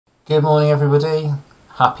Good morning everybody,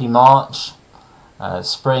 happy March.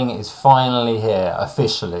 Spring is finally here,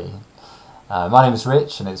 officially. My name is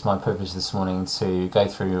Rich and it's my privilege this morning to go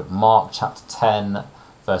through Mark chapter 10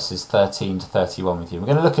 verses 13 to 31 with you. We're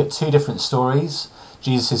going to look at two different stories,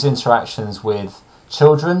 Jesus' interactions with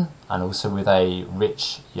children and also with a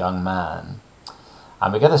rich young man.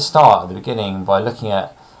 And we're going to start at the beginning by looking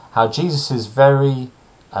at how Jesus is very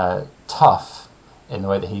tough in the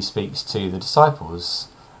way that he speaks to the disciples.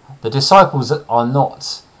 The disciples are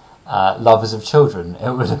not lovers of children,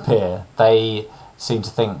 it would appear. They seem to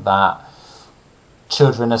think that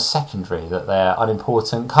children are secondary, that they're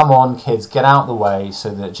unimportant. Come on, kids, get out of the way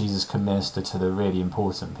so that Jesus can minister to the really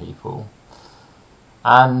important people.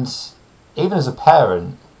 And even as a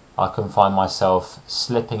parent, I can find myself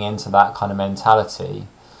slipping into that kind of mentality.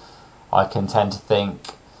 I can tend to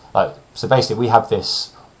think, so basically we have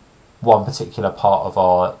this one particular part of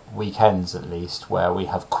our weekends at least where we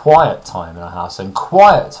have quiet time in our house, and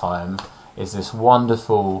quiet time is this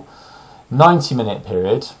wonderful 90-minute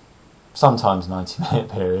period, sometimes 90-minute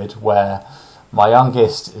period, where my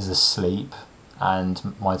youngest is asleep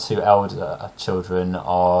and my two elder children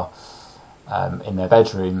are in their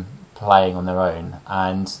bedroom playing on their own.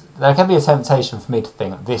 And there can be a temptation for me to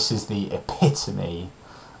think this is the epitome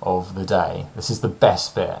of the day, this is the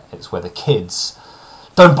best bit, it's where the kids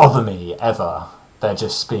don't bother me ever, they're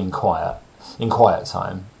just being quiet in quiet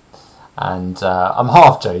time. And I'm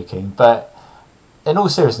half joking, but in all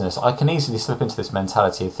seriousness I can easily slip into this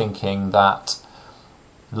mentality of thinking that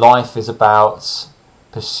life is about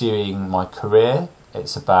pursuing my career,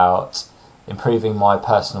 it's about improving my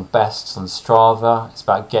personal bests on Strava, it's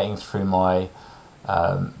about getting through my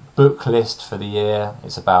book list for the year,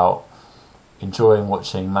 it's about enjoying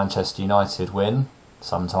watching Manchester United win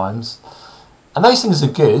sometimes. And those things are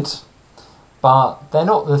good, but they're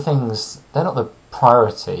not the things, they're not the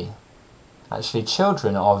priority. Actually,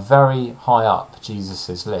 children are very high up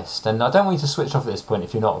Jesus' list. And I don't want you to switch off at this point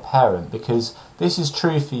if you're not a parent, because this is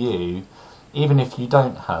true for you even if you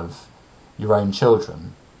don't have your own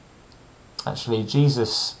children. Actually,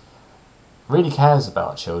 Jesus really cares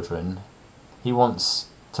about children. He wants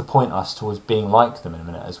to point us towards being like them in a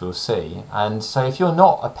minute, as we'll see. And so if you're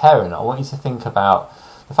not a parent, I want you to think about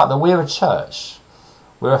the fact that we're a church,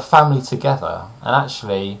 we're a family together, and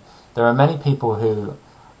actually there are many people who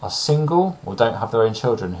are single or don't have their own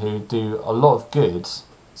children who do a lot of good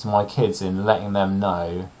to my kids in letting them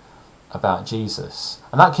know about Jesus.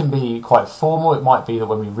 And that can be quite formal. It might be that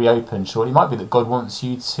when we reopen shortly, it might be that God wants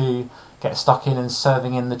you to get stuck in and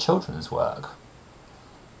serving in the children's work.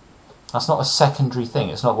 That's not a secondary thing.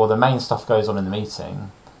 It's not, well, the main stuff goes on in the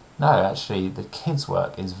meeting. No, actually the kids'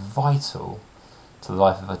 work is vital to the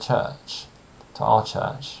life of a church, to our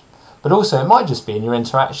church. But also it might just be in your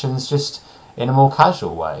interactions just in a more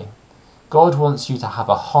casual way. God wants you to have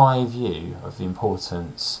a high view of the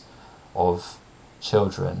importance of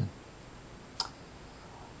children.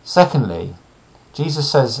 Secondly,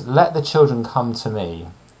 Jesus says, "Let the children come to me.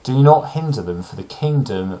 Do not hinder them, for the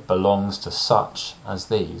kingdom belongs to such as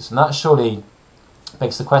these." And that surely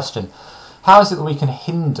begs the question, how is it that we can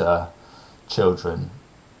hinder children?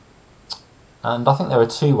 And I think there are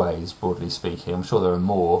two ways, broadly speaking. I'm sure there are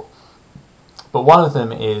more. But one of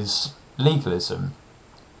them is legalism.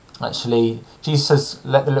 Actually, Jesus says,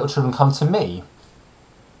 "Let the little children come to me."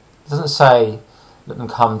 He doesn't say, let them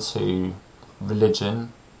come to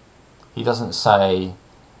religion. He doesn't say,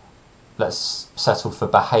 let's settle for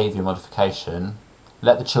behaviour modification.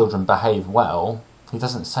 Let the children behave well. He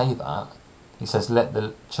doesn't say that. He says, let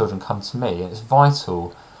the children come to me. And it's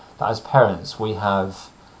vital that as parents we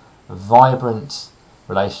have vibrant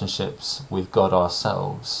relationships with God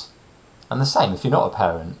ourselves. And the same, if you're not a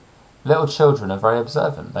parent, little children are very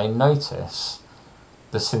observant. They notice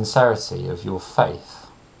the sincerity of your faith.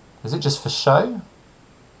 Is it just for show?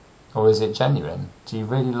 Or is it genuine? Do you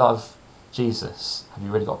really love Jesus? Have you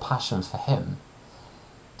really got passion for him?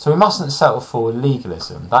 So we mustn't settle for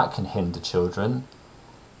legalism. That can hinder children.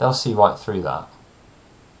 They'll see right through that.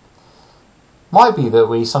 Might be that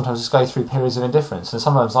we sometimes just go through periods of indifference, and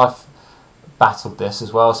sometimes I've battled this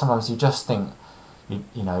as well. Sometimes you just think,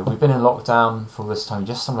 you know, we've been in lockdown for all this time, you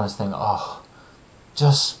just sometimes think, oh,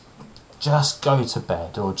 just go to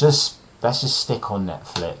bed, or let's just stick on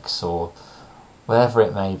Netflix, or whatever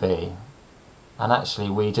it may be. And actually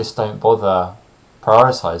we just don't bother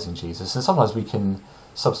prioritising Jesus. And sometimes we can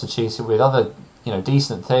substitute it with other,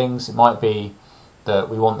 decent things. It might be that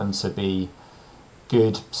we want them to be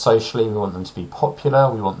good socially, we want them to be popular,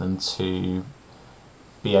 we want them to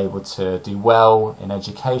be able to do well in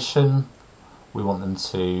education, we want them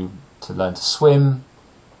to learn to swim,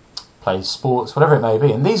 play sports, whatever it may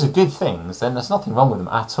be. And these are good things, then there's nothing wrong with them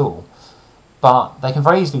at all. But they can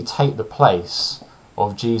very easily take the place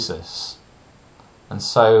of Jesus. And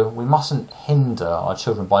so we mustn't hinder our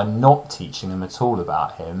children by not teaching them at all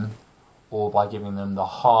about him, or by giving them the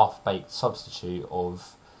half-baked substitute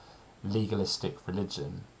of legalistic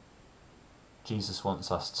religion. Jesus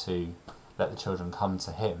wants us to let the children come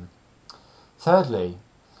to him. Thirdly,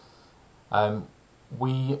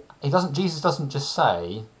 Jesus doesn't just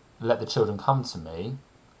say, let the children come to me.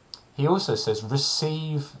 He also says,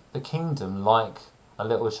 receive the kingdom like a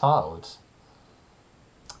little child.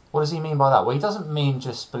 What does he mean by that? Well, he doesn't mean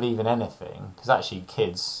just believe in anything, because actually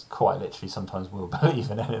kids quite literally sometimes will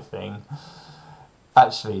believe in anything.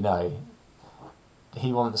 Actually, no.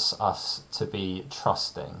 He wants us to be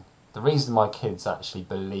trusting. The reason my kids actually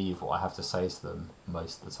believe what I have to say to them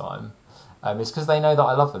most of the time is because they know that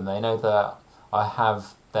I love them. They know that I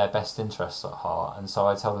have their best interests at heart, and so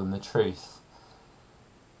I tell them the truth.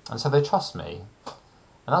 And so they trust me.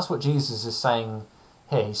 And that's what Jesus is saying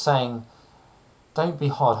here. He's saying, don't be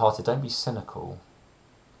hard-hearted, don't be cynical.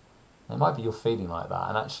 It might be you're feeling like that,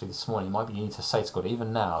 and actually this morning it might be you need to say to God,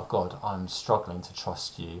 even now, God, I'm struggling to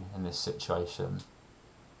trust you in this situation.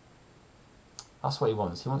 That's what he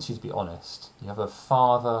wants. He wants you to be honest. You have a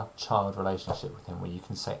father-child relationship with him where you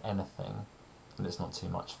can say anything and it's not too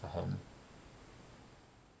much for him.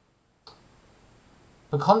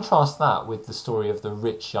 But contrast that with the story of the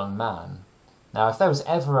rich young man. Now, if there was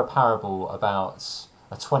ever a parable about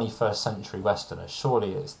a 21st century Westerner,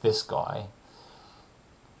 surely it's this guy.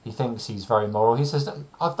 He thinks he's very moral. He says,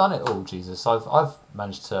 I've done it all, Jesus. I've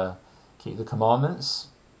managed to keep the commandments.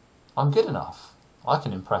 I'm good enough. I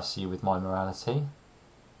can impress you with my morality.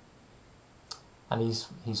 And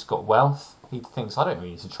he's got wealth. He thinks, I don't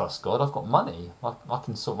really need to trust God. I've got money. I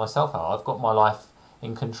can sort myself out. I've got my life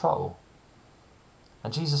in control.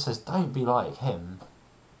 And Jesus says, don't be like him.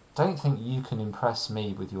 Don't think you can impress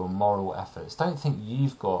me with your moral efforts. Don't think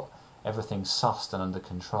you've got everything sussed and under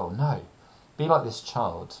control. No. Be like this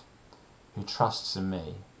child who trusts in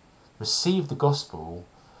me. Receive the gospel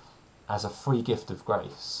as a free gift of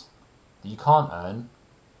grace that you can't earn.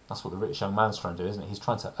 That's what the rich young man's trying to do, isn't it? He's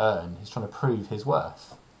trying to earn. He's trying to prove his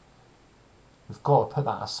worth. We've got to put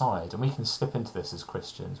that aside. And we can slip into this as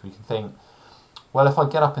Christians. We can think, well, if I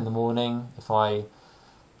get up in the morning, if I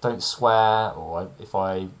don't swear, or if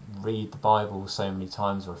I read the Bible so many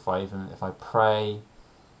times, or if I pray,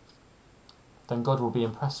 then God will be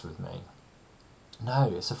impressed with me.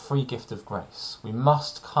 No, it's a free gift of grace. We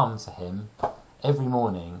must come to him every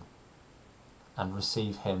morning and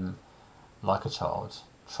receive him like a child,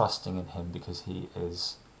 trusting in him because he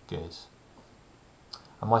is good.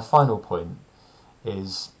 And my final point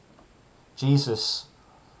is Jesus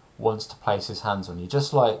wants to place his hands on you.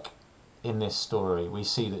 Just like in this story, we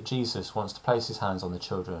see that Jesus wants to place his hands on the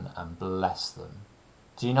children and bless them.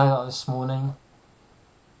 Do you know that this morning?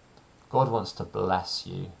 God wants to bless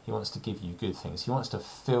you. He wants to give you good things. He wants to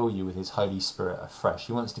fill you with his Holy Spirit afresh.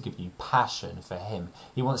 He wants to give you passion for him.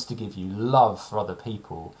 He wants to give you love for other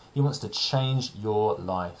people. He wants to change your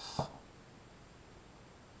life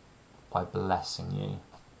by blessing you.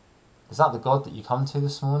 Is that the God that you come to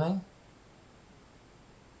this morning?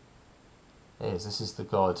 It is. This is the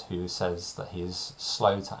God who says that he is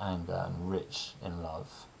slow to anger and rich in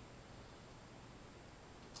love.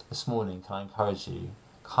 This morning, can I encourage you?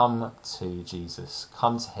 Come to Jesus.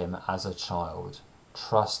 Come to him as a child,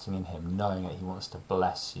 trusting in him, knowing that he wants to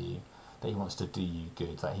bless you, that he wants to do you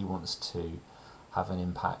good, that he wants to have an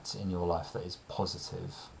impact in your life that is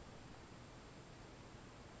positive.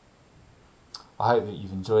 I hope that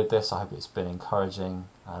you've enjoyed this. I hope it's been encouraging,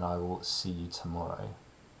 and I will see you tomorrow.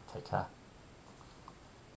 Take care.